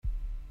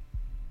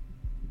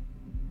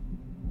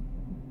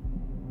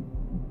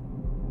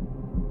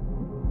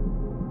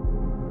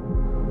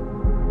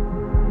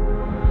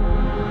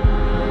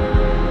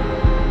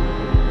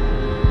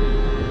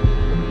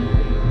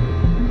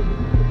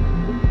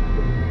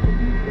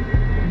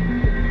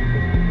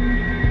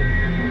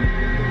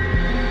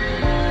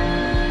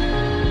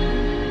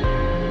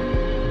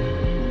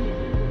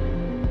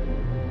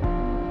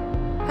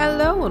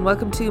and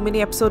welcome to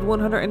mini episode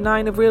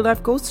 109 of Real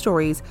Life Ghost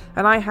Stories,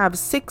 and I have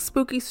 6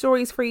 spooky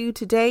stories for you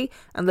today,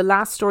 and the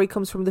last story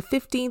comes from the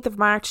 15th of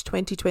March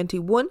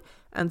 2021,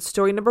 and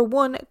story number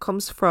 1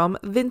 comes from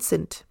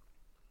Vincent.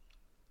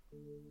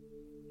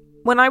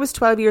 When I was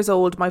 12 years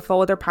old, my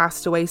father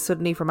passed away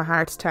suddenly from a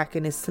heart attack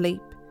in his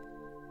sleep.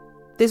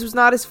 This was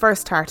not his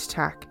first heart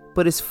attack,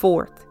 but his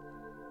 4th.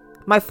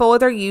 My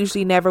father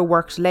usually never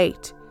worked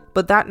late,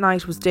 but that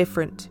night was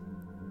different.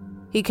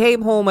 He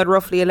came home at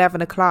roughly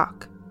 11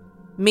 o'clock.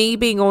 Me,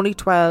 being only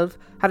 12,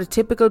 had a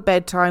typical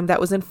bedtime that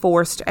was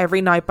enforced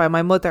every night by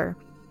my mother,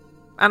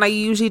 and I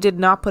usually did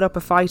not put up a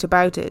fight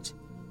about it.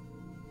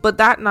 But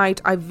that night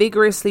I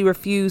vigorously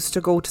refused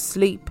to go to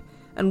sleep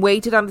and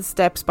waited on the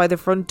steps by the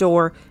front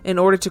door in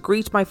order to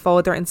greet my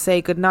father and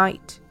say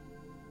goodnight.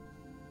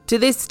 To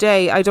this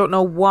day, I don't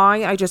know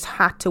why I just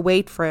had to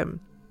wait for him,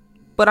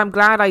 but I'm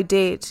glad I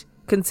did,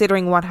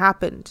 considering what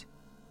happened.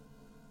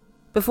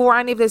 Before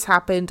any of this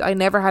happened, I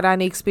never had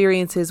any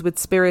experiences with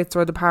spirits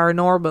or the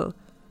paranormal,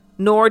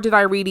 nor did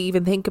I really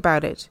even think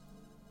about it.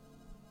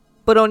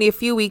 But only a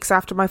few weeks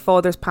after my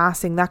father's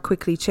passing, that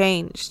quickly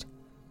changed.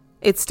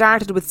 It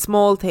started with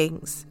small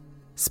things: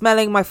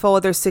 smelling my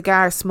father's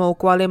cigar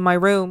smoke while in my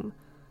room,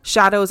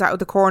 shadows out of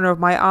the corner of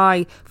my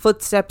eye,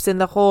 footsteps in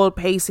the hall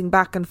pacing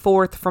back and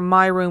forth from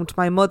my room to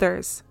my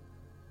mother's.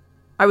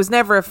 I was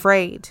never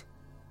afraid.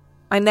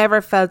 I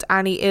never felt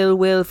any ill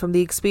will from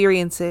the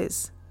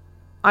experiences.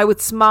 I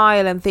would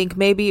smile and think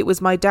maybe it was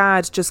my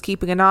dad just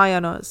keeping an eye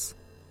on us.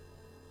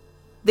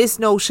 This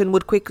notion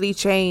would quickly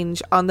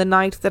change on the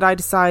night that I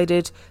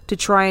decided to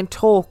try and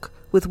talk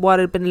with what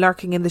had been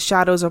lurking in the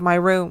shadows of my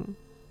room.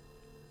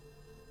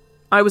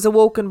 I was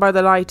awoken by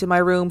the light in my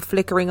room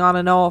flickering on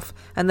and off,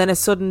 and then a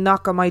sudden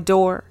knock on my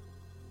door.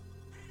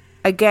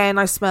 Again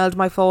I smelled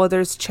my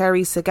father's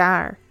cherry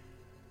cigar,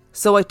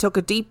 so I took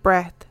a deep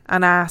breath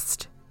and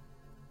asked,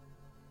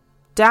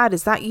 "Dad,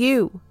 is that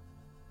you?"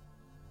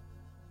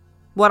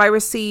 What I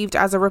received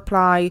as a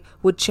reply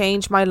would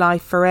change my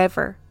life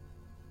forever.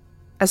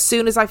 As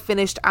soon as I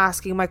finished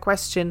asking my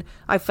question,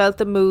 I felt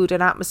the mood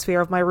and atmosphere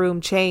of my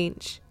room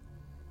change.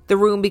 The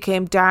room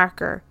became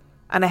darker,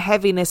 and a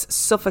heaviness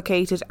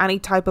suffocated any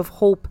type of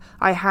hope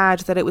I had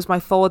that it was my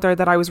father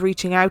that I was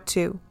reaching out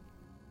to.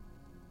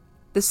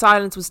 The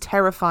silence was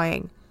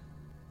terrifying,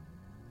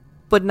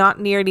 but not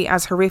nearly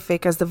as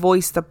horrific as the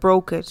voice that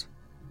broke it.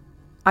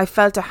 I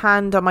felt a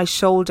hand on my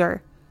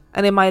shoulder,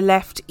 and in my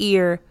left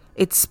ear,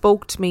 it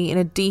spoke to me in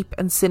a deep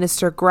and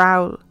sinister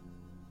growl.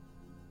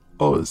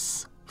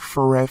 "Us,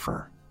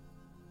 forever."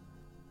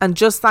 And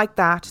just like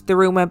that, the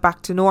room went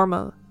back to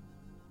normal.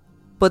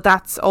 But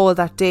that's all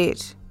that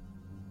did.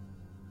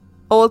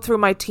 All through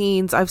my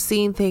teens, I've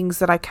seen things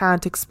that I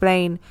can't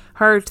explain,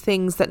 heard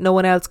things that no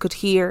one else could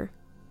hear.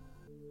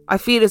 I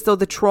feel as though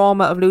the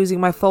trauma of losing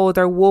my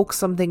father woke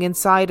something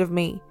inside of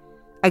me,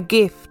 a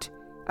gift,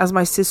 as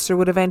my sister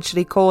would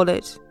eventually call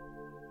it.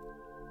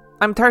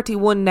 I'm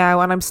 31 now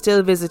and I'm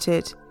still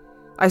visited.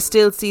 I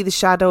still see the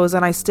shadows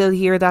and I still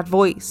hear that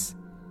voice.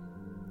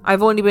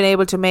 I've only been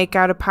able to make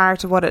out a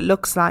part of what it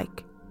looks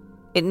like.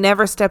 It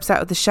never steps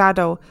out of the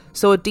shadow,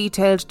 so a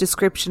detailed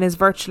description is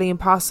virtually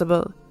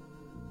impossible.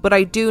 But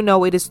I do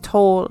know it is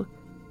tall,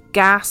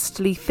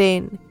 ghastly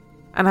thin,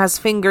 and has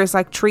fingers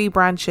like tree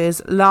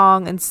branches,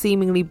 long and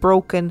seemingly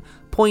broken,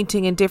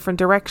 pointing in different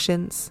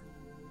directions.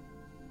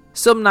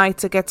 Some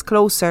nights it gets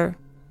closer,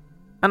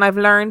 and I've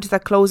learned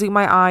that closing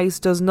my eyes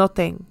does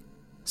nothing,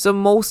 so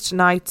most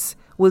nights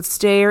will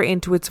stare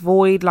into its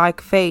void-like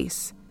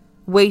face,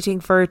 waiting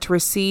for it to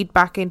recede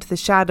back into the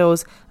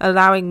shadows,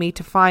 allowing me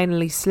to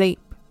finally sleep.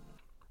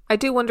 I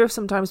do wonder if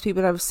sometimes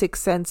people have a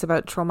sixth sense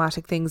about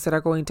traumatic things that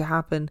are going to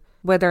happen,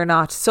 whether or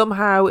not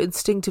somehow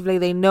instinctively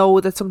they know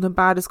that something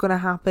bad is going to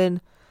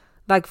happen,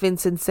 like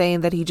Vincent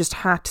saying that he just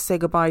had to say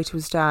goodbye to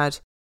his dad.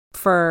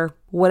 For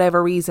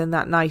whatever reason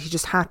that night, he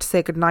just had to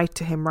say goodnight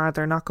to him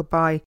rather, not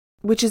goodbye.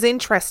 Which is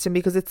interesting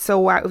because it's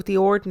so out of the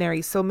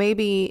ordinary. So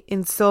maybe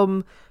in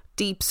some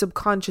deep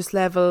subconscious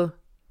level,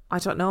 I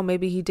don't know,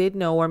 maybe he did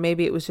know, or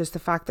maybe it was just the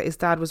fact that his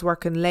dad was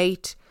working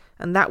late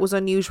and that was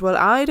unusual.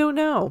 I don't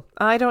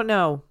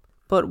know.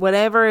 But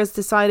whatever has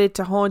decided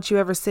to haunt you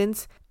ever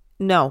since,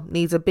 no,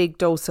 needs a big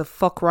dose of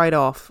fuck right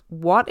off.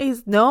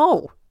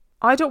 No.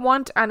 I don't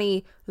want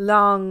any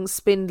long,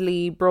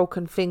 spindly,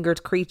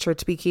 broken-fingered creature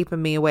to be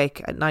keeping me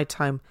awake at night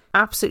time.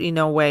 Absolutely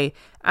no way.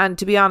 And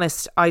to be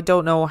honest, I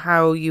don't know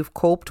how you've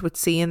coped with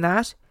seeing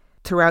that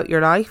throughout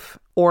your life,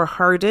 or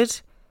heard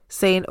it,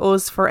 saying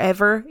 "us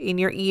forever" in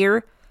your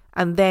ear,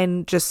 and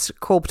then just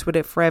coped with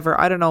it forever.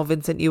 I don't know,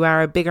 Vincent, you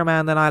are a bigger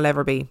man than I'll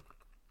ever be.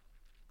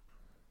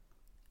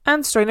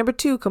 And story number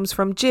 2 comes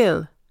from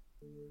Jill.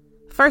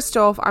 First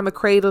off, I'm a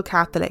cradle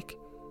Catholic.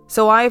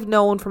 So I've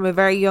known from a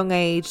very young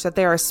age that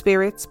there are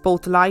spirits,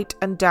 both light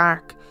and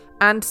dark,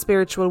 and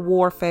spiritual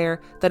warfare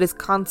that is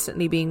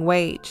constantly being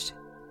waged.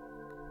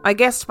 I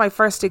guess my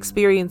first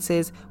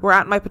experiences were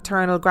at my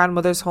paternal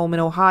grandmother's home in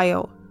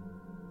Ohio.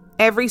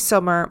 Every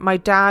summer, my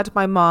dad,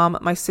 my mom,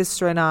 my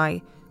sister and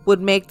I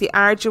would make the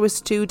arduous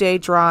 2-day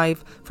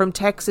drive from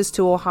Texas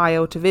to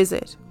Ohio to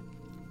visit.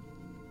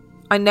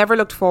 I never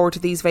looked forward to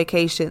these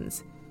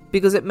vacations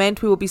because it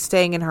meant we would be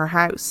staying in her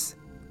house.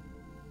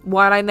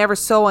 While I never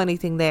saw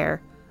anything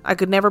there, I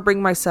could never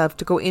bring myself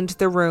to go into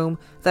the room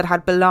that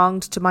had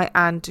belonged to my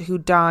aunt who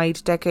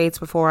died decades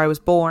before I was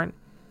born,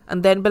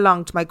 and then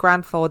belonged to my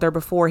grandfather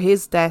before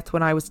his death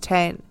when I was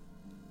 10.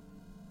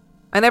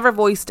 I never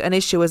voiced an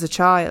issue as a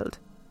child,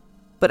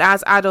 but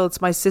as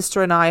adults my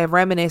sister and I have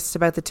reminisced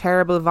about the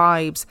terrible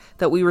vibes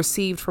that we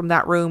received from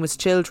that room as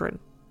children.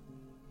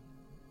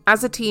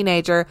 As a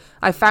teenager,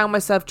 I found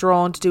myself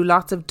drawn to do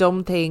lots of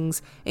dumb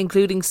things,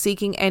 including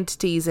seeking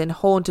entities in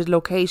haunted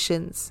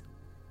locations.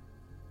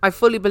 I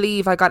fully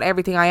believe I got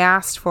everything I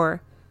asked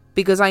for,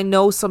 because I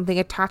know something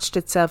attached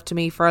itself to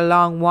me for a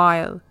long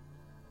while.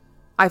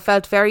 I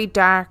felt very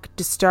dark,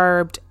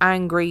 disturbed,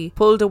 angry,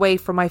 pulled away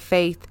from my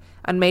faith,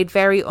 and made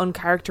very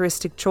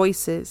uncharacteristic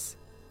choices.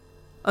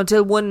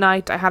 Until one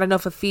night I had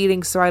enough of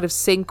feeling so out of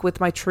sync with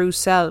my true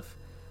self,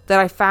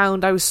 that I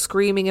found I was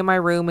screaming in my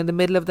room in the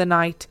middle of the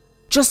night,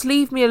 "Just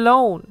leave me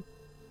alone!"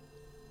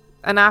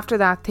 And after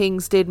that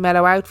things did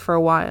mellow out for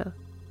a while.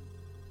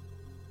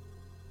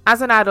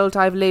 As an adult,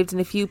 I've lived in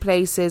a few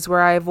places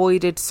where I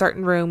avoided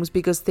certain rooms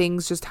because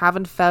things just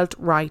haven't felt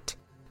right,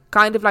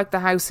 kind of like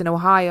the house in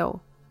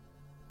Ohio.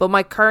 But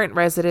my current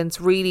residence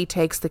really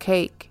takes the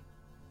cake.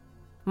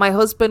 My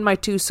husband, my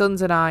 2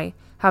 sons and I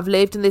have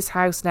lived in this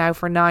house now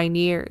for 9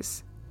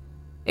 years.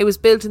 It was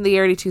built in the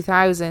early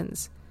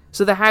 2000s,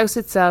 so the house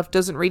itself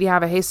doesn't really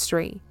have a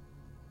history.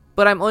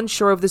 But I'm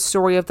unsure of the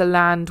story of the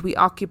land we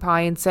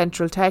occupy in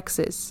central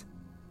Texas.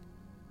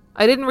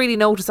 I didn't really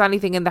notice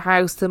anything in the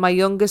house till my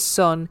youngest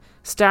son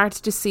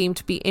started to seem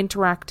to be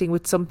interacting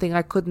with something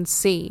I couldn't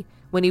see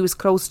when he was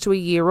close to a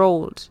year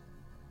old.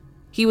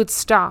 He would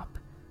stop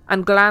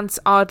and glance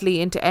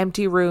oddly into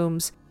empty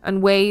rooms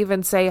and wave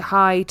and say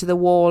hi to the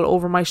wall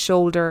over my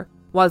shoulder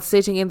while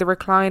sitting in the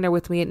recliner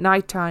with me at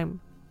night time.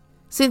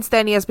 Since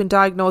then he has been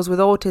diagnosed with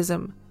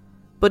autism,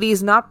 but he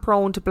is not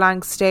prone to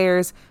blank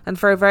stares and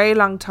for a very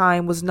long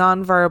time was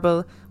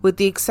non-verbal, with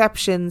the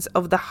exceptions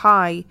of the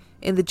hi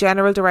in the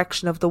general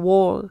direction of the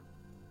wall.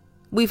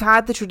 We've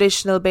had the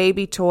traditional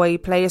baby toy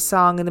play a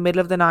song in the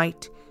middle of the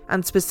night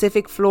and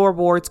specific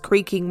floorboards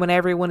creaking when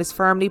everyone is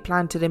firmly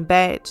planted in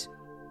bed.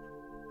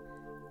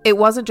 It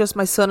wasn't just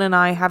my son and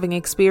I having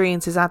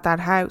experiences at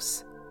that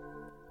house.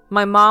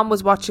 My mom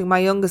was watching my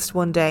youngest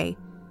one day,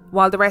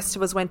 while the rest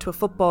of us went to a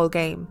football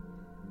game.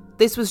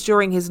 This was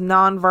during his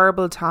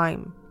non-verbal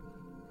time.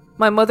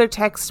 My mother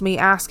texted me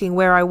asking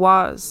where I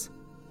was.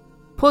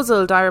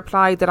 Puzzled, I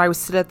replied that I was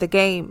still at the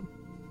game.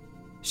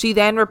 She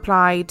then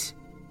replied,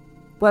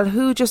 "Well,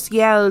 who just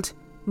yelled,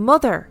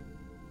 'Mother,'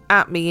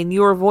 at me in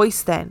your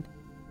voice then?"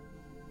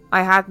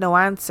 I had no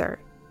answer.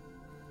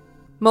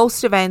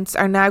 Most events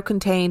are now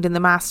contained in the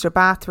master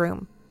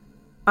bathroom.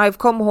 I've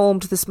come home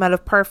to the smell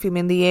of perfume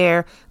in the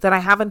air that I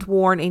haven't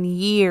worn in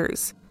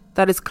years,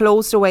 that is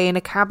closed away in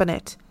a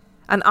cabinet,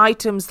 and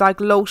items like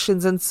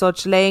lotions and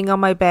such laying on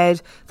my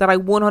bed that I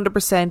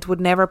 100%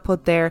 would never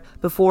put there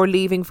before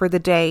leaving for the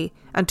day,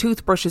 and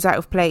toothbrushes out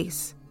of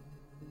place.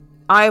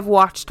 I have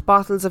watched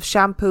bottles of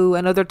shampoo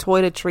and other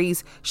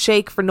toiletries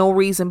shake for no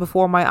reason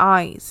before my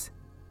eyes.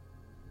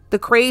 The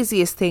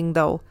craziest thing,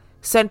 though,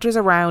 centres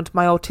around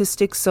my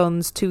autistic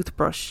son's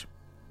toothbrush.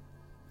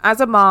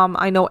 As a mom,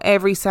 I know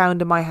every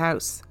sound in my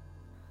house.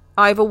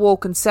 I've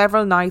awoken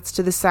several nights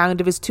to the sound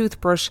of his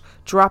toothbrush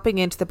dropping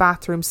into the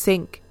bathroom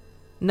sink,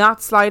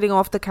 not sliding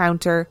off the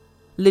counter,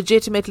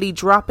 legitimately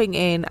dropping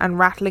in and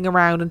rattling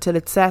around until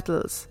it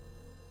settles.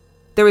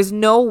 There is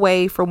no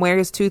way from where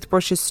his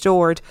toothbrush is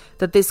stored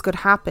that this could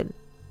happen,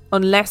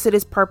 unless it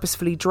is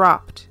purposefully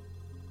dropped.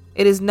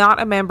 It is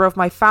not a member of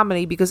my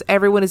family because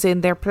everyone is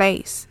in their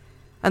place,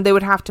 and they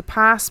would have to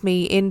pass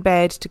me in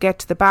bed to get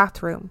to the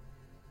bathroom.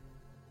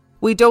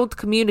 We don't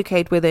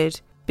communicate with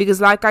it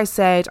because, like I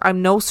said,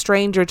 I'm no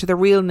stranger to the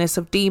realness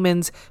of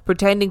demons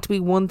pretending to be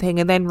one thing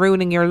and then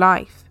ruining your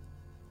life.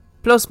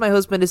 Plus, my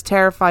husband is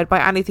terrified by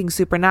anything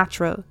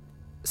supernatural,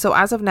 so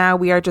as of now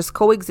we are just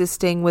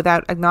coexisting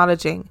without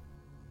acknowledging.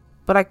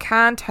 But I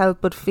can't help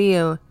but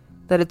feel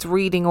that it's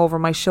reading over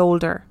my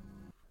shoulder.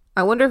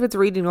 I wonder if it's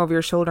reading over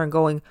your shoulder and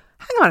going,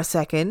 "Hang on a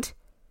second,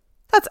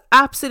 that's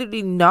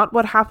absolutely not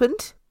what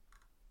happened.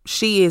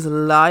 She is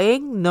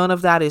lying. None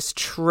of that is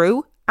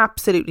true.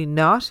 Absolutely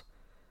not."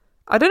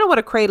 I don't know what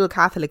a cradle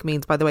Catholic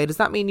means, by the way. Does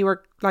that mean you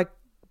were,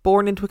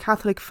 born into a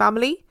Catholic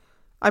family?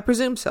 I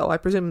presume so. I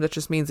presume that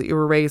just means that you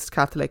were raised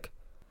Catholic.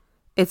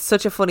 It's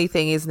such a funny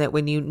thing, isn't it,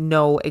 when you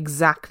know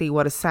exactly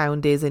what a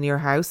sound is in your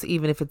house,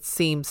 even if it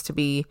seems to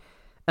be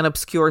an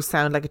obscure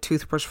sound like a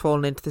toothbrush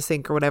falling into the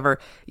sink or whatever.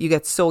 You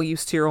get so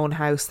used to your own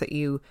house that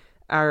you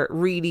are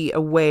really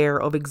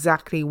aware of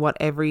exactly what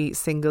every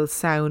single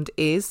sound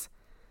is.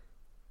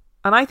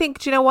 And I think,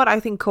 do you know what? I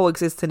think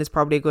coexisting is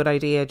probably a good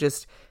idea.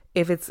 Just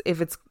if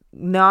it's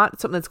not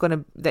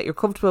something that you're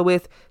comfortable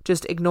with,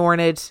 just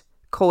ignoring it,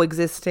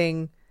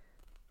 coexisting,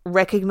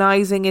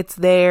 recognizing it's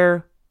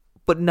there,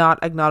 but not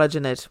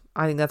acknowledging it.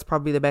 I think that's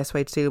probably the best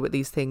way to deal with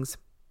these things.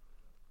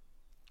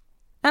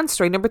 And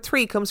story number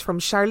 3 comes from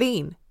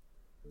Charlene.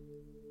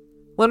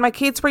 When my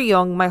kids were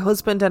young, my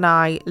husband and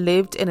I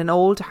lived in an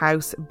old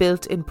house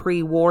built in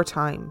pre-war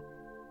time.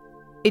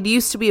 It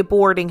used to be a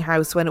boarding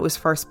house when it was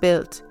first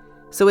built,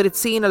 so it had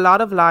seen a lot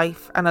of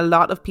life and a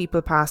lot of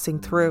people passing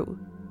through.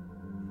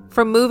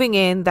 From moving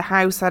in, the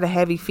house had a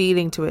heavy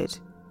feeling to it,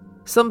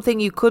 something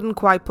you couldn't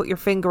quite put your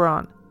finger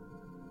on.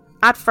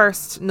 At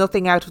first,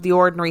 nothing out of the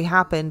ordinary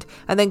happened,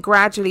 and then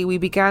gradually we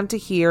began to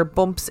hear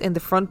bumps in the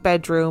front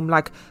bedroom,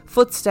 like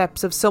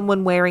footsteps of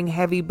someone wearing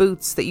heavy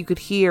boots that you could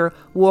hear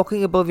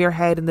walking above your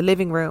head in the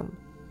living room.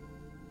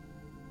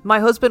 My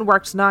husband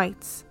worked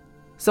nights,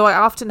 so I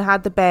often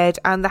had the bed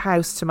and the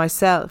house to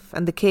myself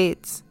and the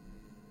kids.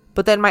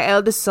 But then my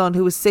eldest son,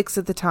 who was 6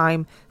 at the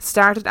time,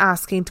 started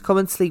asking to come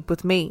and sleep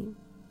with me.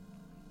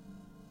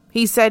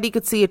 He said he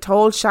could see a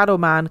tall shadow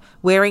man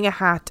wearing a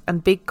hat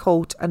and big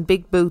coat and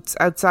big boots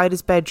outside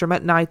his bedroom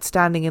at night,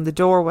 standing in the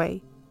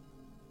doorway.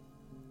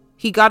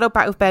 He got up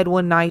out of bed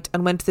one night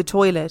and went to the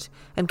toilet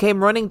and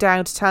came running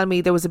down to tell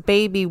me there was a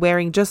baby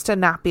wearing just a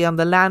nappy on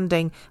the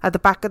landing at the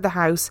back of the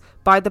house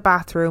by the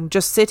bathroom,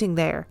 just sitting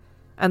there,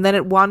 and then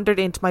it wandered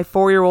into my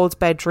 4-year-old's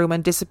bedroom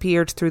and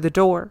disappeared through the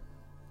door.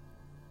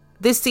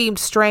 This seemed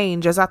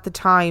strange, as at the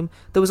time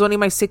there was only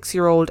my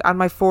 6-year-old and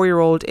my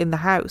 4-year-old in the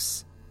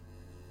house.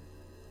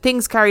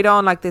 Things carried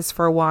on like this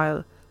for a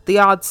while, the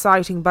odd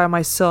sighting by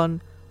my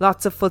son,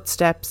 lots of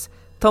footsteps,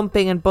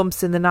 thumping and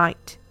bumps in the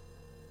night.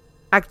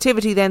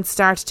 Activity then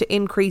started to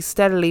increase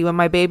steadily when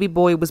my baby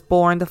boy was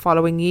born the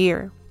following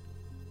year.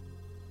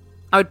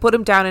 I would put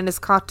him down in his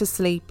cot to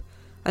sleep,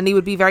 and he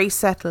would be very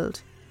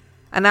settled.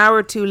 An hour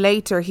or two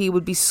later, he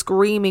would be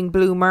screaming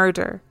blue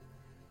murder.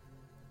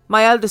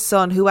 My eldest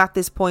son, who at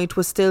this point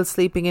was still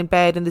sleeping in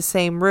bed in the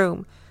same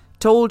room,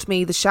 told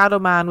me the shadow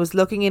man was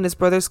looking in his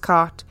brother's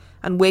cot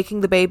and waking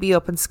the baby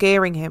up and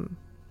scaring him.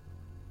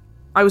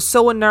 I was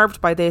so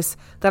unnerved by this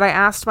that I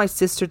asked my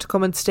sister to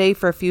come and stay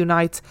for a few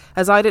nights,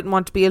 as I didn't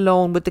want to be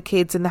alone with the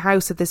kids in the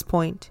house at this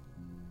point.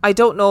 I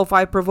don't know if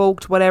I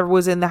provoked whatever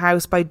was in the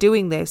house by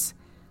doing this,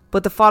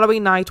 but the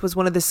following night was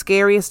one of the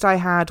scariest I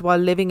had while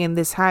living in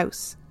this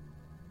house.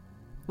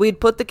 We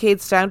had put the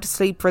kids down to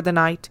sleep for the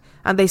night,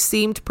 and they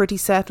seemed pretty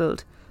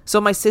settled,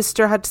 so my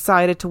sister had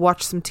decided to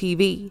watch some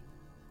TV.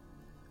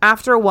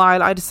 After a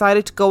while, I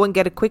decided to go and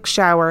get a quick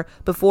shower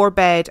before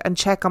bed and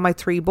check on my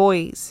 3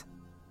 boys.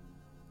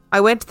 I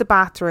went to the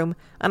bathroom,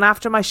 and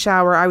after my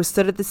shower I was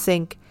stood at the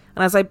sink,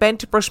 and as I bent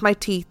to brush my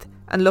teeth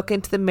and look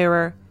into the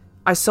mirror,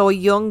 I saw a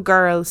young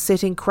girl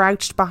sitting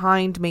crouched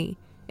behind me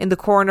in the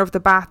corner of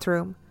the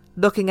bathroom,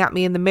 looking at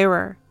me in the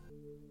mirror.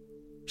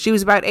 She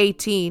was about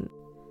 18,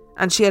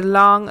 and she had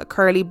long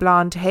curly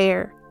blonde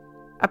hair,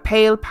 a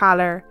pale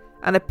pallor,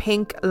 and a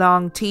pink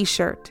long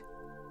t-shirt.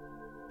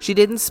 She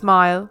didn't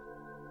smile.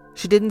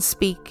 She didn't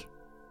speak.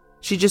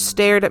 She just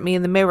stared at me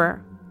in the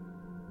mirror.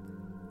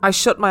 I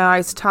shut my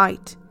eyes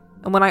tight,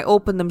 and when I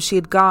opened them, she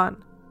had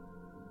gone.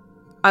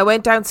 I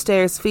went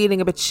downstairs feeling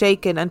a bit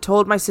shaken and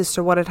told my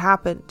sister what had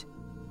happened.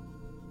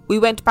 We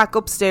went back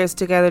upstairs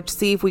together to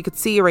see if we could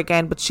see her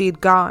again, but she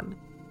had gone.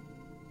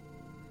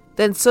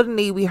 Then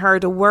suddenly we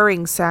heard a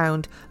whirring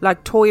sound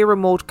like toy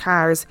remote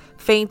cars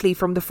faintly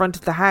from the front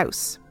of the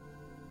house.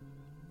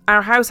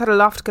 Our house had a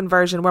loft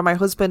conversion where my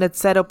husband had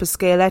set up his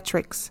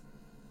Scalextrics.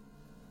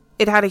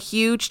 It had a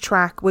huge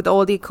track with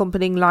all the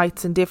accompanying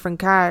lights and different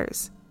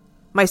cars.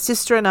 My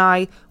sister and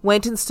I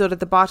went and stood at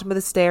the bottom of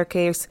the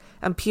staircase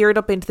and peered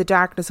up into the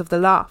darkness of the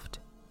loft.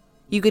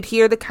 You could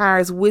hear the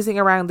cars whizzing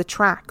around the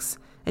tracks,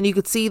 and you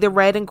could see the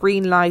red and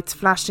green lights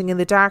flashing in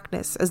the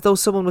darkness as though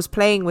someone was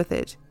playing with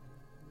it.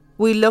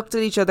 We looked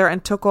at each other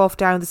and took off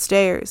down the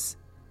stairs.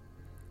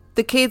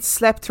 The kids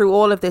slept through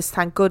all of this,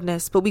 thank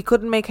goodness, but we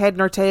couldn't make head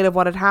nor tail of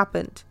what had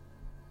happened.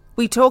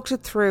 We talked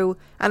it through,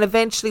 and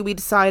eventually we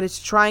decided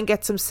to try and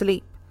get some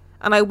sleep,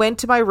 and I went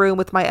to my room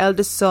with my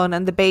eldest son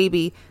and the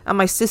baby, and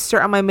my sister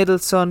and my middle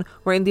son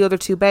were in the other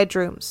 2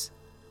 bedrooms.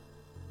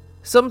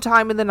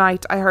 Sometime in the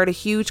night I heard a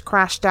huge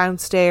crash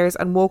downstairs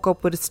and woke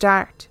up with a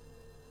start.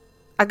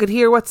 I could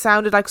hear what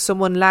sounded like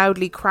someone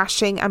loudly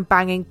crashing and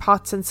banging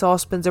pots and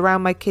saucepans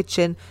around my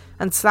kitchen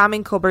and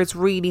slamming cupboards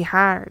really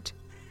hard.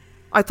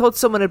 I thought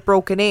someone had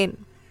broken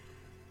in.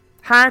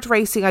 Heart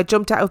racing, I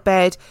jumped out of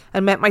bed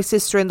and met my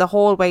sister in the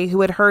hallway,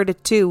 who had heard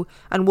it too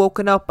and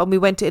woken up, and we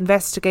went to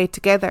investigate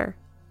together.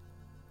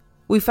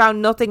 We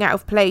found nothing out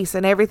of place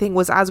and everything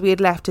was as we had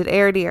left it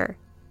earlier.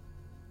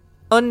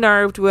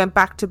 Unnerved, we went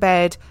back to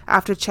bed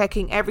after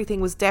checking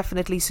everything was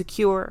definitely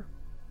secure.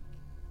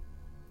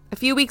 A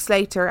few weeks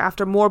later,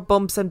 after more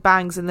bumps and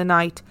bangs in the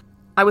night,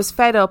 I was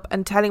fed up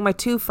and telling my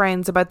 2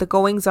 friends about the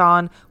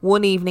goings-on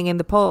one evening in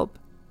the pub.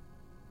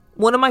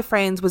 One of my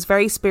friends was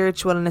very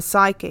spiritual and a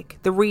psychic,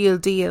 the real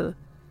deal.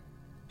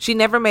 She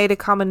never made it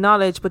common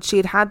knowledge, but she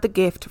had had the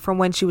gift from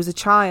when she was a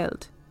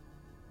child.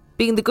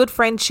 Being the good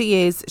friend she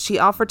is, she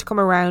offered to come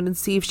around and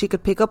see if she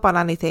could pick up on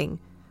anything,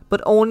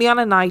 but only on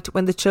a night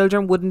when the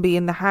children wouldn't be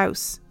in the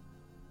house.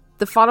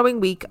 The following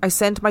week, I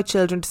sent my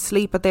children to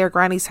sleep at their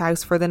granny's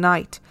house for the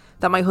night,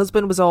 that my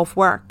husband was off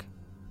work.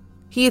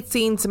 He had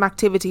seen some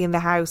activity in the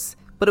house,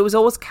 but it was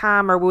always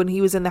calmer when he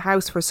was in the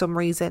house for some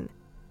reason.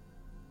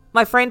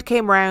 My friend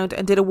came round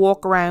and did a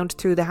walk around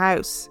through the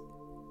house.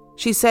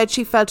 She said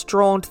she felt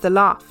drawn to the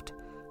loft,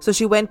 so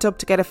she went up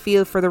to get a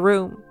feel for the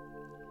room.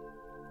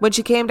 When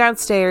she came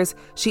downstairs,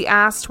 she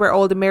asked where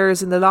all the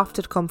mirrors in the loft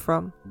had come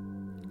from.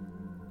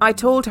 I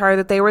told her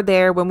that they were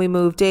there when we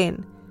moved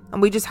in,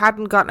 and we just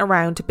hadn't gotten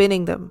around to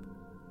binning them.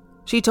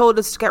 She told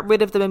us to get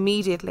rid of them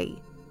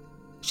immediately.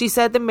 She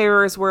said the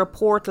mirrors were a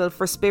portal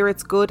for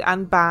spirits good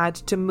and bad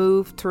to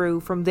move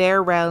through from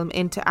their realm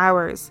into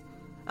ours,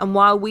 and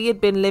while we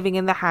had been living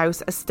in the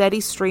house, a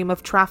steady stream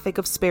of traffic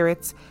of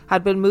spirits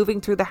had been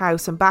moving through the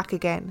house and back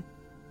again.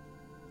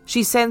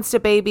 She sensed a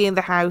baby in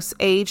the house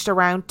aged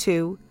around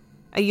 2,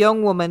 a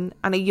young woman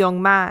and a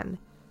young man,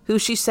 who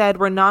she said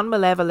were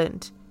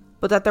non-malevolent,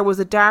 but that there was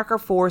a darker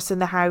force in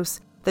the house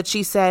that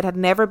she said had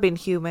never been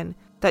human,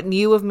 that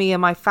knew of me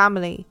and my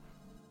family.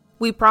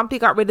 We promptly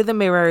got rid of the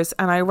mirrors,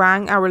 and I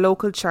rang our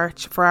local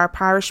church for our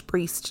parish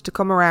priest to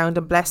come around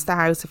and bless the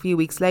house a few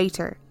weeks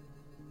later.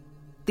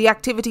 The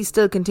activity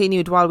still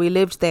continued while we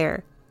lived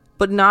there,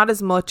 but not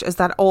as much as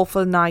that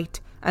awful night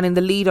and in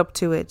the lead up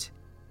to it.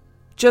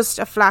 Just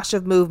a flash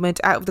of movement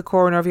out of the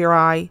corner of your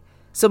eye,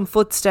 some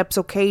footsteps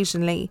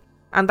occasionally,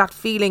 and that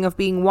feeling of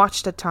being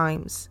watched at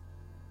times.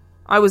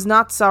 I was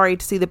not sorry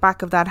to see the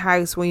back of that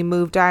house when we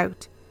moved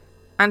out,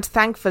 and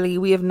thankfully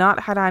we have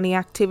not had any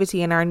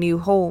activity in our new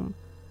home,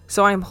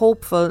 so I am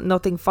hopeful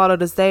nothing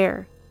followed us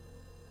there.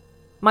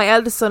 My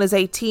eldest son is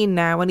 18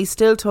 now, and he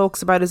still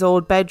talks about his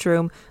old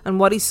bedroom and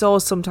what he saw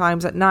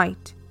sometimes at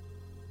night.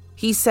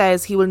 He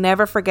says he will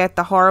never forget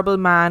the horrible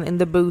man in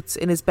the boots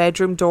in his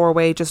bedroom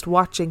doorway just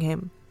watching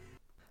him.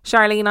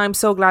 Charlene, I'm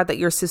so glad that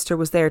your sister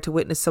was there to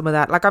witness some of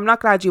that. Like, I'm not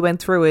glad you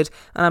went through it,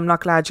 and I'm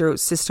not glad your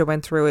sister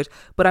went through it,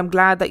 but I'm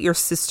glad that your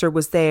sister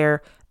was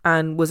there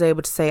and was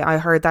able to say, I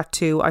heard that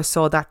too, I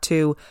saw that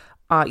too,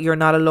 you're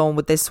not alone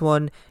with this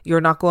one, you're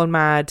not going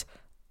mad,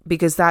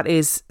 because that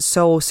is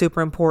so super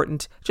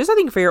important. Just I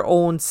think for your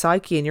own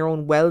psyche and your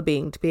own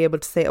well-being, to be able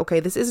to say, okay,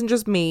 this isn't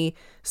just me,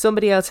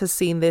 somebody else has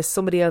seen this,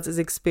 somebody else is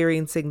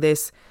experiencing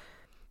this.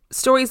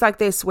 Stories like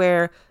this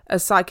where a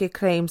psychic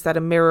claims that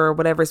a mirror or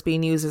whatever is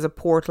being used as a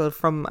portal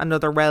from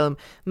another realm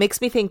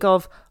makes me think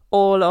of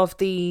all of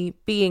the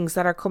beings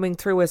that are coming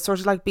through as sort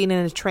of like being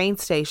in a train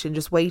station,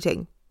 just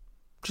waiting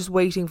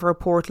for a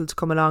portal to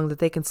come along that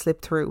they can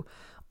slip through.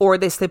 Or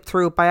they slip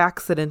through it by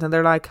accident and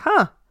they're like,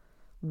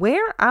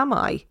 where am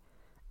I?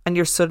 And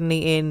you're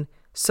suddenly in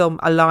some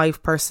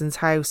alive person's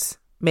house,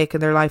 making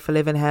their life a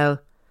living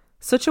hell.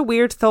 Such a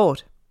weird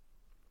thought.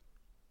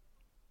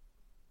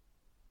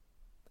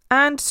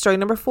 And story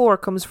number 4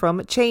 comes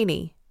from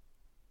Cheney.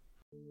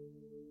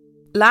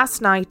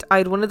 Last night I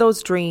had one of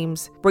those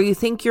dreams where you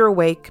think you're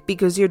awake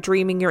because you're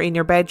dreaming you're in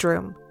your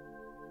bedroom.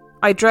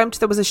 I dreamt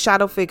there was a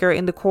shadow figure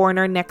in the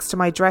corner next to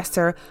my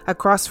dresser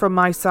across from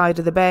my side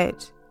of the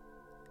bed.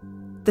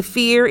 The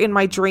fear in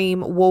my dream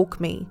woke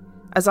me,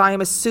 as I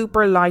am a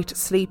super light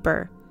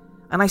sleeper,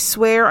 and I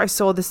swear I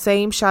saw the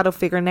same shadow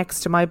figure next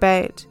to my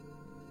bed.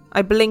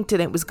 I blinked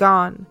and it was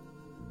gone,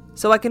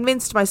 so I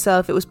convinced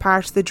myself it was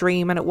part of the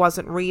dream and it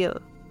wasn't real.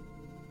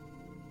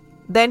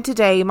 Then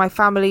today my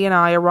family and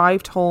I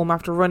arrived home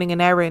after running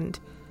an errand,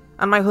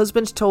 and my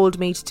husband told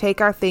me to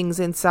take our things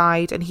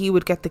inside and he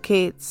would get the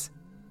kids.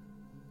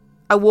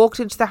 I walked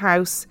into the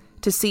house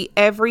to see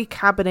every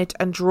cabinet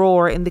and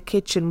drawer in the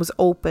kitchen was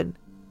open.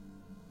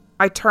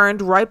 I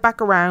turned right back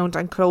around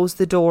and closed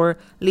the door,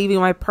 leaving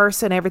my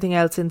purse and everything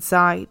else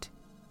inside.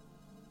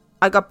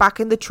 I got back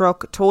in the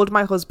truck, told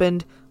my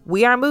husband,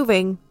 "We are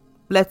moving,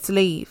 let's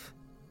leave."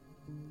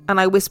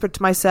 And I whispered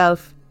to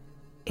myself,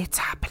 "It's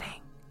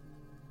happening."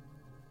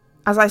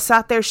 As I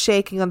sat there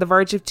shaking on the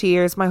verge of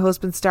tears, my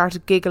husband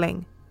started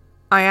giggling.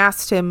 I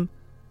asked him,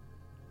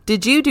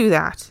 "Did you do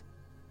that?"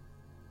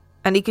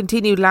 And he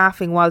continued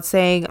laughing while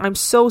saying, "I'm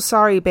so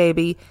sorry,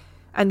 baby.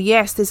 And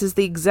yes, this is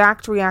the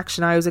exact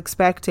reaction I was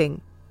expecting.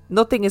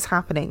 Nothing is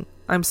happening.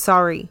 I'm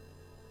sorry."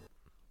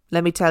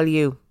 Let me tell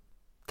you,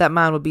 that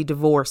man would be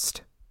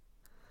divorced.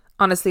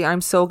 Honestly,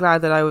 I'm so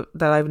glad that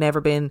I've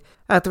never been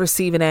at the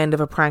receiving end of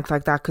a prank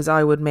like that, because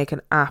I would make an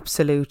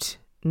absolute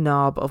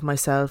knob of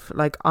myself.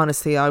 Like,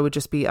 honestly,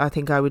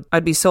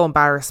 I'd be so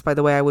embarrassed by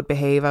the way I would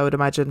behave, I would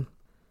imagine.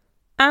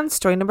 And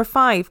story number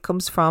 5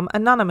 comes from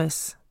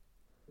Anonymous.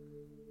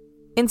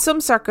 In some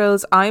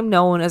circles, I'm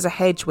known as a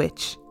hedge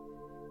witch.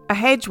 A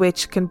hedge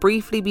witch can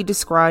briefly be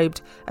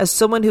described as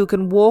someone who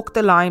can walk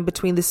the line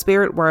between the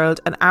spirit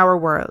world and our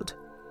world,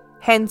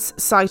 hence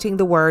citing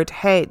the word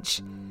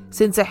hedge,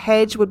 since a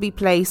hedge would be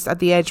placed at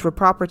the edge of a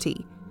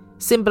property,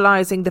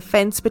 symbolising the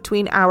fence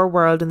between our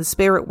world and the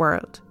spirit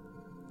world.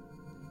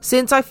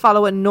 Since I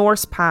follow a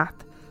Norse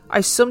path,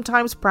 I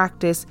sometimes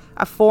practice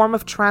a form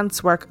of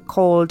trance work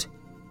called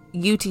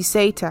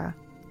utiseta,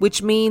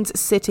 which means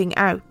sitting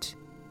out.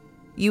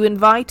 You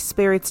invite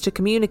spirits to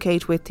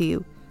communicate with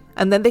you,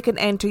 and then they can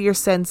enter your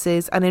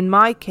senses and, in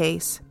my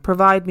case,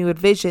 provide me with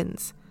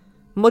visions,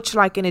 much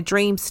like in a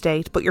dream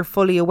state, but you're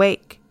fully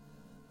awake.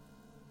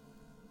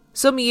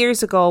 Some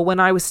years ago, when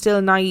I was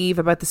still naive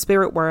about the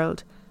spirit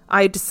world,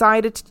 I had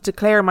decided to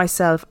declare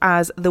myself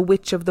as the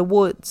Witch of the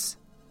Woods.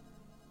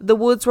 The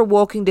woods were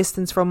walking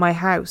distance from my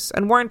house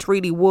and weren't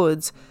really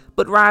woods,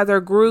 but rather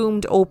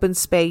groomed open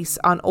space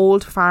on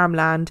old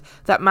farmland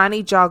that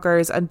many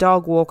joggers and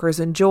dog walkers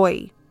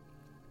enjoy.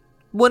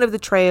 One of the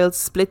trails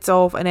splits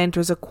off and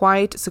enters a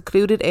quiet,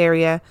 secluded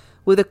area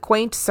with a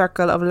quaint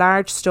circle of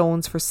large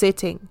stones for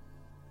sitting.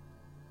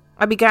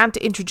 I began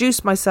to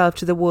introduce myself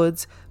to the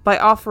woods by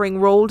offering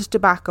rolled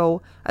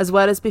tobacco as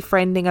well as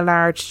befriending a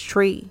large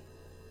tree.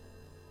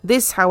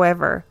 This,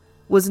 however,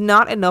 was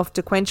not enough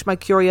to quench my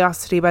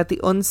curiosity about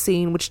the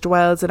unseen which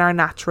dwells in our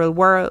natural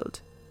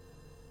world.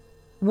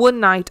 One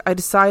night I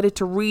decided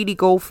to really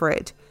go for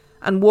it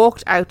and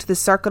walked out to the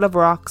circle of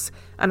rocks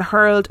and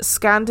hurled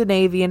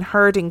Scandinavian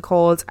herding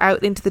calls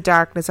out into the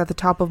darkness at the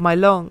top of my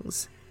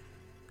lungs.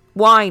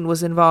 Wine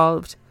was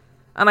involved,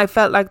 and I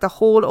felt like the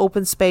whole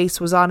open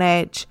space was on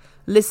edge,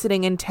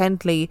 listening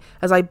intently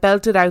as I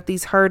belted out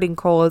these herding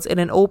calls in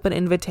an open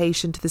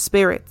invitation to the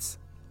spirits.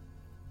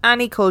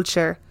 Any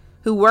culture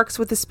who works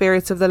with the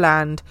spirits of the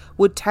land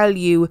would tell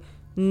you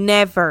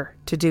never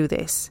to do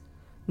this.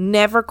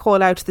 Never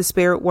call out to the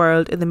spirit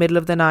world in the middle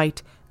of the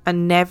night,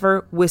 and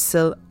never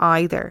whistle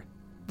either.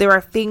 There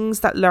are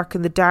things that lurk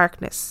in the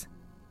darkness,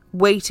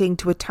 waiting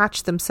to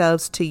attach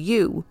themselves to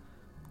you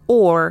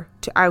or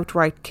to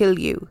outright kill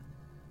you.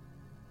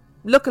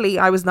 Luckily,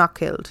 I was not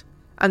killed,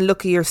 and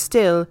luckier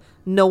still,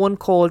 no one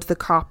called the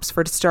cops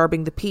for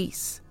disturbing the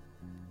peace.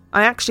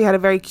 I actually had a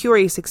very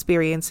curious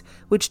experience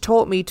which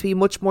taught me to be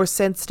much more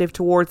sensitive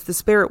towards the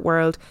spirit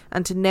world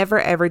and to never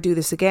ever do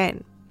this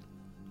again.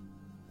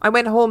 I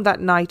went home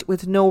that night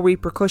with no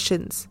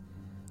repercussions,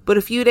 but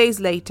a few days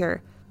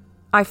later,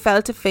 I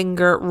felt a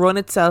finger run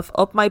itself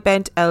up my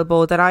bent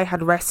elbow that I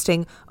had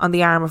resting on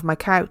the arm of my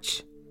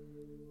couch.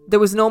 There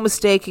was no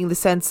mistaking the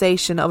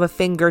sensation of a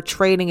finger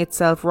trailing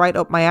itself right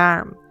up my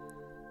arm.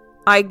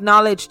 I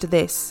acknowledged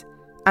this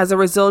as a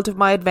result of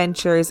my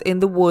adventures in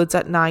the woods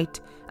at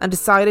night and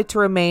decided to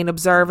remain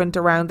observant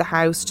around the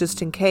house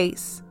just in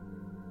case.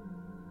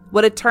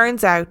 Well, it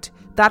turns out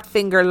that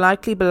finger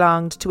likely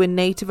belonged to a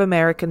Native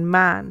American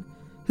man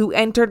who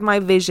entered my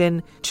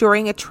vision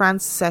during a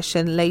trance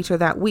session later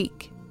that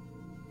week.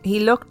 He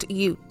looked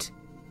Ute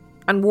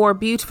and wore a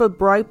beautiful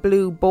bright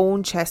blue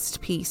bone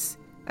chest piece,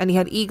 and he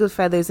had eagle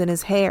feathers in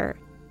his hair.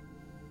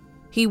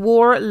 He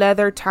wore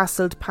leather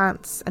tasseled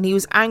pants, and he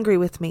was angry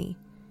with me.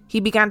 He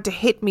began to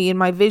hit me in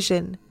my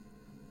vision.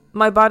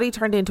 My body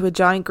turned into a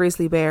giant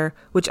grizzly bear,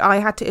 which I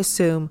had to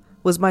assume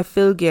was my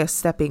Fylgja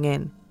stepping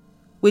in,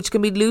 which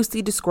can be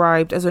loosely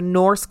described as a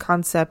Norse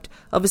concept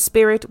of a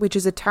spirit which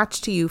is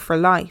attached to you for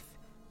life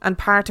and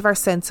part of our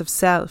sense of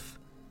self.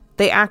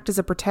 They act as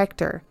a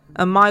protector,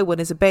 and my one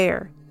is a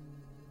bear.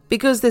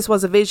 Because this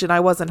was a vision, I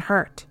wasn't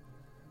hurt.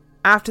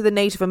 After the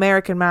Native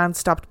American man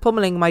stopped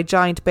pummeling my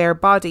giant bear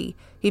body,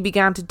 he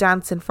began to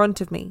dance in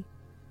front of me.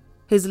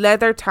 His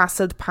leather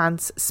tasseled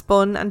pants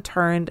spun and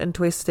turned and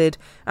twisted,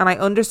 and I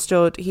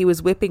understood he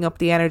was whipping up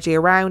the energy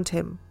around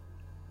him.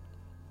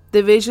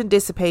 The vision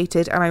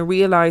dissipated and I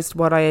realised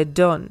what I had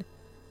done.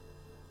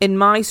 In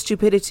my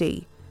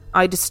stupidity,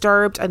 I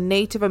disturbed a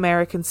Native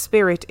American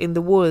spirit in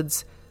the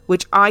woods,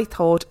 which I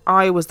thought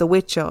I was the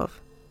witch of.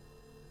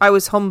 I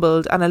was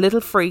humbled and a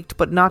little freaked,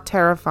 but not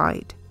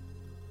terrified.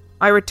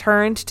 I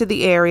returned to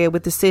the area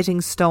with the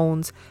sitting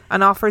stones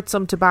and offered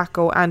some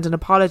tobacco and an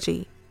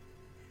apology.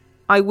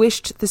 I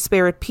wished the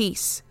spirit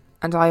peace,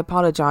 and I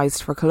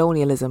apologised for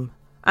colonialism,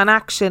 an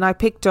action I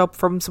picked up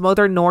from some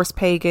other Norse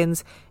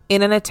pagans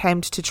in an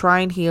attempt to try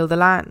and heal the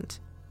land.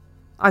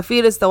 I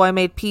feel as though I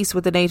made peace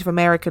with the Native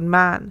American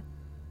man.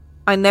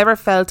 I never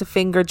felt a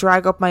finger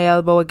drag up my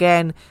elbow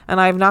again, and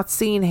I have not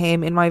seen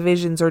him in my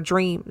visions or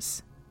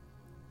dreams.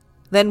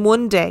 Then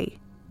one day,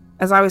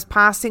 as I was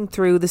passing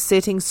through the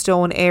sitting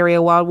stone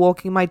area while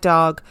walking my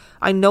dog,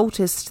 I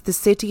noticed the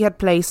city had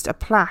placed a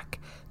plaque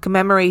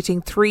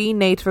commemorating 3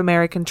 Native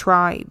American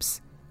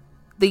tribes,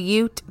 the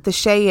Ute, the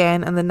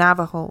Cheyenne and the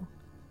Navajo.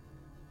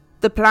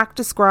 The plaque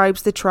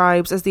describes the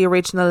tribes as the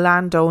original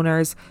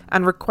landowners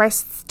and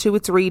requests to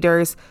its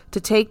readers to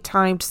take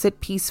time to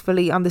sit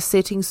peacefully on the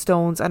sitting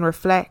stones and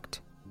reflect.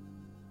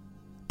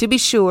 To be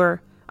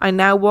sure, I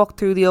now walked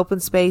through the open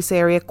space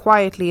area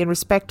quietly and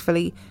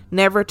respectfully,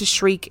 never to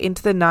shriek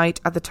into the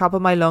night at the top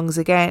of my lungs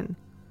again.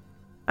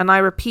 And I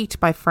repeat,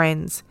 my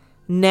friends,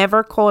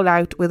 never call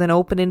out with an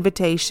open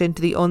invitation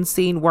to the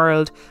unseen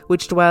world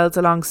which dwells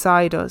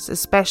alongside us,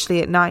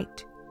 especially at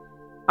night.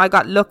 I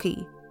got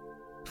lucky,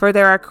 for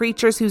there are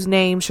creatures whose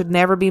names should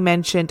never be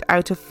mentioned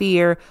out of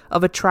fear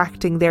of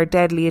attracting their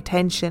deadly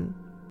attention.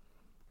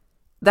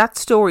 That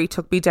story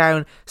took me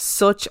down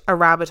such a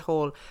rabbit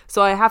hole.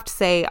 So I have to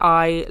say,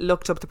 I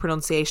looked up the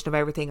pronunciation of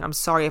everything. I'm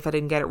sorry if I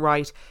didn't get it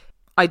right.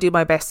 I do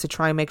my best to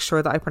try and make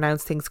sure that I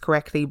pronounce things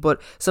correctly,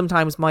 but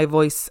sometimes my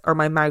voice or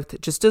my mouth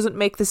just doesn't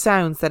make the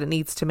sounds that it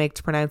needs to make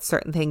to pronounce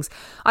certain things.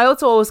 I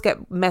also always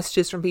get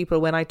messages from people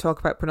when I talk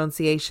about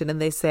pronunciation, and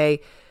they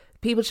say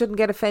people shouldn't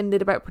get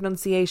offended about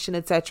pronunciation,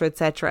 etc.,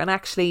 etc. And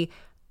actually,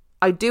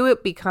 I do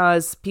it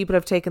because people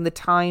have taken the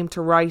time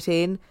to write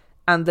in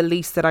and the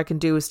least that I can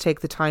do is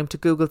take the time to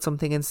Google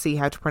something and see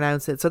how to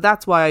pronounce it. So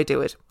that's why I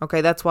do it. Okay,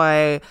 that's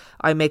why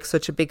I make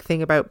such a big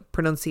thing about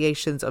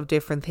pronunciations of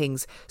different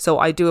things. So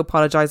I do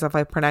apologise if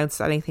I pronounced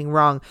anything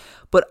wrong.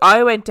 But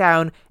I went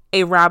down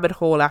a rabbit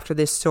hole after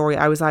this story.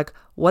 I was like,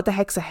 what the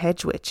heck's a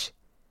hedge witch?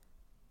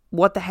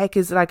 What the heck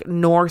is like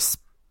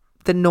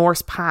the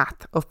Norse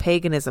path of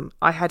paganism?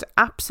 I had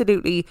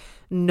absolutely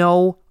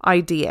no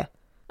idea.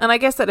 And I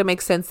guess that it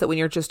makes sense that when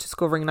you're just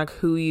discovering like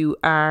who you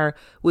are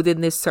within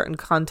this certain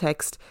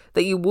context,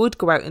 that you would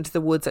go out into the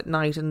woods at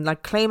night and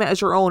like claim it as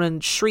your own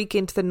and shriek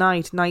into the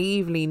night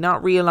naively,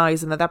 not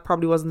realising that that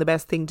probably wasn't the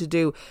best thing to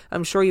do.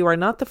 I'm sure you are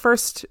not the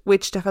first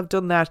witch to have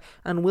done that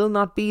and will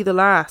not be the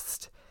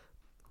last.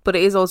 But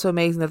it is also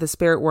amazing that the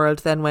spirit world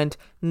then went,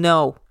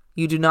 no,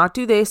 you do not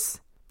do this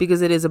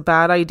because it is a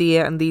bad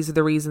idea and these are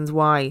the reasons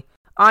why.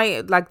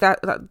 I like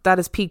that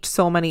has piqued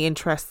so many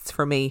interests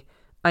for me.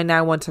 I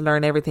now want to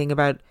learn everything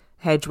about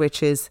hedge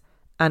witches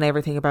and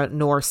everything about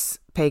Norse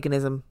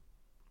paganism.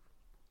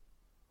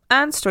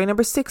 And story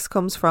number 6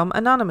 comes from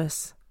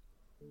Anonymous.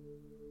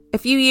 A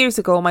few years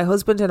ago, my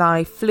husband and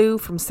I flew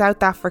from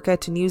South Africa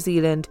to New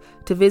Zealand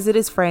to visit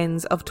his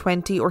friends of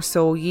 20 or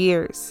so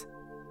years.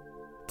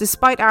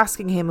 Despite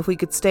asking him if we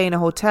could stay in a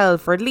hotel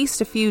for at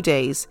least a few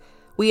days,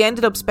 we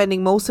ended up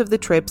spending most of the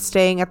trip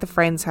staying at the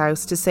friend's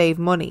house to save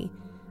money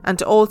and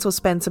to also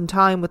spend some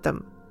time with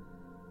them.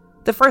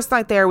 The first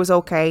night there was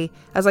okay,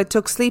 as I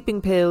took sleeping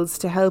pills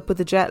to help with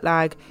the jet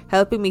lag,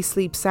 helping me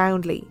sleep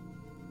soundly.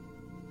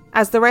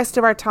 As the rest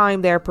of our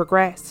time there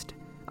progressed,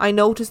 I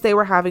noticed they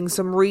were having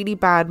some really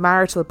bad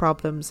marital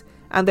problems,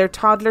 and their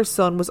toddler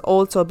son was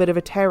also a bit of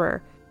a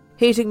terror,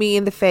 hitting me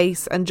in the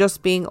face and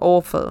just being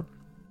awful.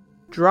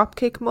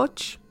 Dropkick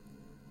much?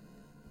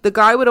 The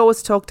guy would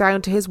always talk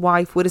down to his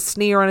wife with a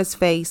sneer on his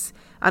face,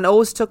 and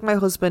always took my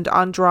husband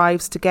on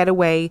drives to get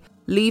away,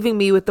 leaving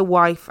me with the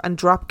wife and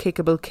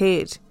drop-kickable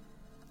kid.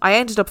 I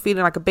ended up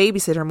feeling like a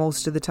babysitter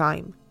most of the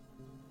time.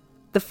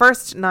 The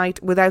first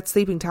night without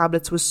sleeping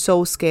tablets was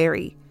so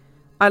scary.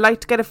 I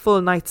liked to get a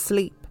full night's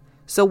sleep,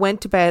 so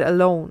went to bed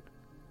alone.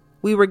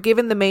 We were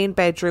given the main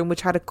bedroom,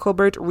 which had a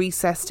cupboard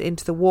recessed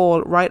into the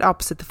wall right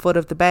opposite the foot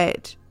of the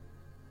bed.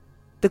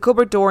 The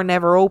cupboard door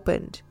never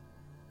opened,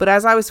 but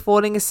as I was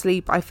falling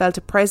asleep, I felt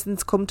a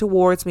presence come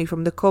towards me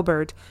from the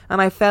cupboard, and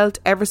I felt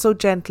ever so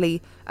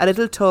gently a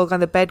little tug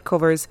on the bed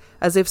covers,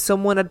 as if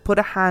someone had put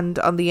a hand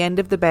on the end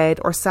of the bed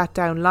or sat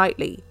down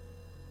lightly.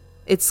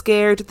 It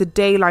scared the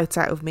daylights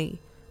out of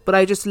me, but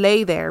I just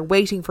lay there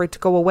waiting for it to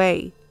go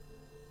away.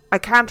 I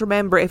can't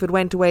remember if it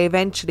went away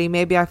eventually.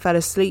 Maybe I fell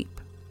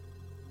asleep.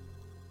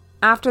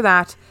 After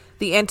that,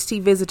 the entity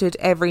visited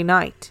every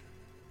night,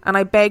 and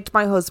I begged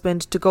my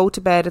husband to go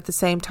to bed at the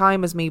same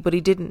time as me, but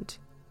he didn't.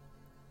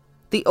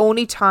 The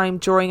only time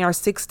during our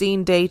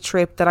 16-day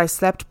trip that I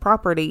slept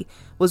properly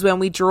was when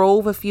we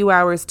drove a few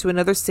hours to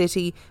another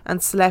city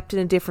and slept in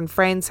a different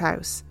friend's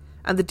house,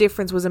 and the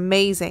difference was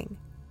amazing.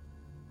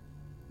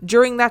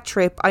 During that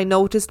trip, I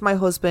noticed my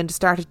husband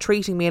started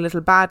treating me a little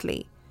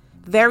badly,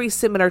 very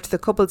similar to the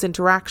couple's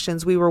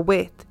interactions we were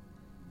with.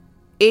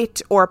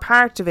 It, or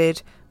part of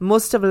it,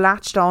 must have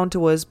latched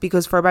onto us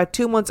because for about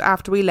 2 months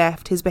after we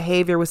left, his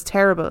behaviour was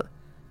terrible.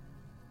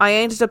 I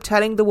ended up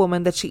telling the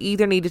woman that she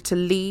either needed to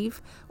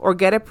leave or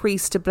get a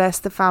priest to bless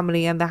the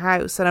family and the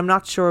house, and I'm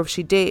not sure if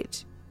she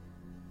did.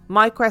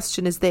 My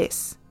question is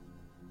this: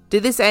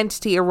 did this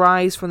entity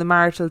arise from the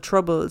marital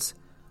troubles,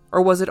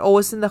 or was it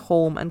always in the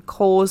home and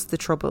caused the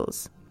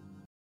troubles?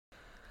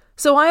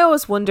 So I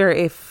always wonder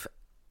if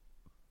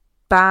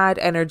bad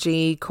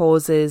energy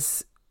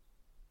causes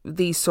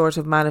these sort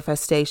of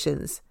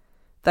manifestations.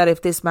 That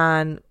if this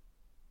man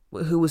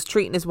who was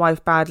treating his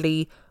wife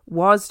badly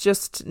was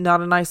just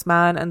not a nice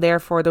man, and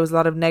therefore there was a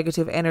lot of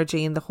negative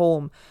energy in the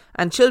home,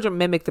 and children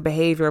mimic the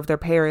behaviour of their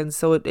parents,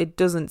 so it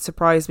doesn't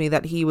surprise me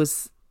that he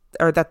was,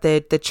 or that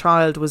the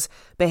child was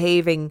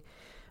behaving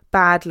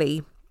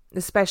badly,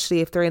 especially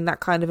if they're in that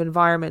kind of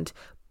environment.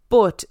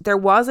 But there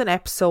was an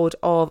episode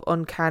of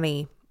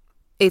Uncanny,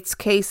 it's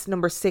case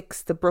number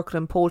 6, the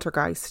Brooklyn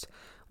Poltergeist,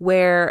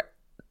 where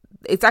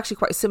it's actually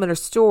quite a similar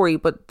story,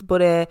 but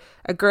a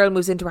girl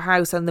moves into a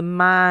house, and the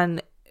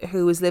man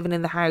who is living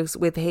in the house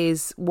with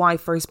his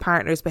wife or his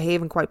partner is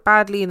behaving quite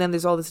badly, and then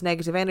there's all this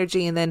negative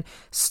energy, and then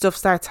stuff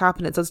starts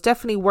happening. So it's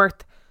definitely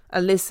worth a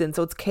listen.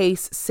 So it's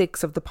case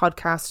 6 of the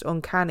podcast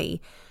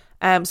Uncanny.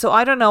 So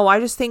I don't know,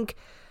 I think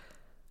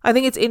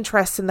it's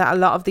interesting that a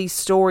lot of these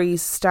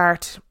stories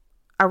start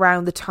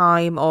around the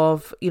time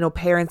of, you know,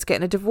 parents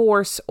getting a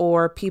divorce,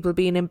 or people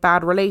being in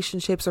bad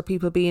relationships, or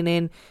people being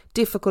in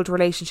difficult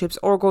relationships,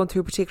 or going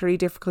through particularly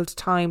difficult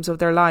times of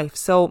their life.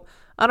 So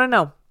I don't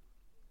know,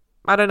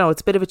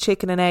 it's a bit of a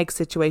chicken and egg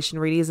situation,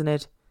 really, isn't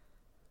it?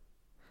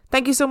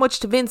 Thank you so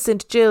much to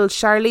Vincent, Jill,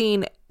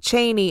 Charlene,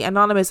 Cheney,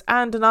 Anonymous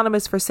and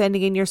Anonymous for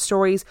sending in your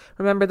stories.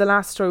 Remember, the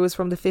last story was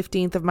from the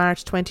 15th of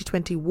March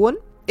 2021.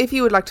 If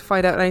you would like to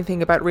find out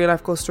anything about Real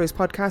Life Ghost Stories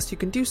Podcast, you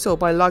can do so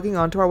by logging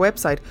on to our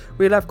website,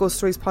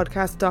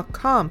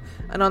 reallifeghoststoriespodcast.com.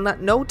 And on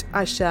that note,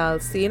 I shall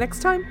see you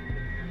next time.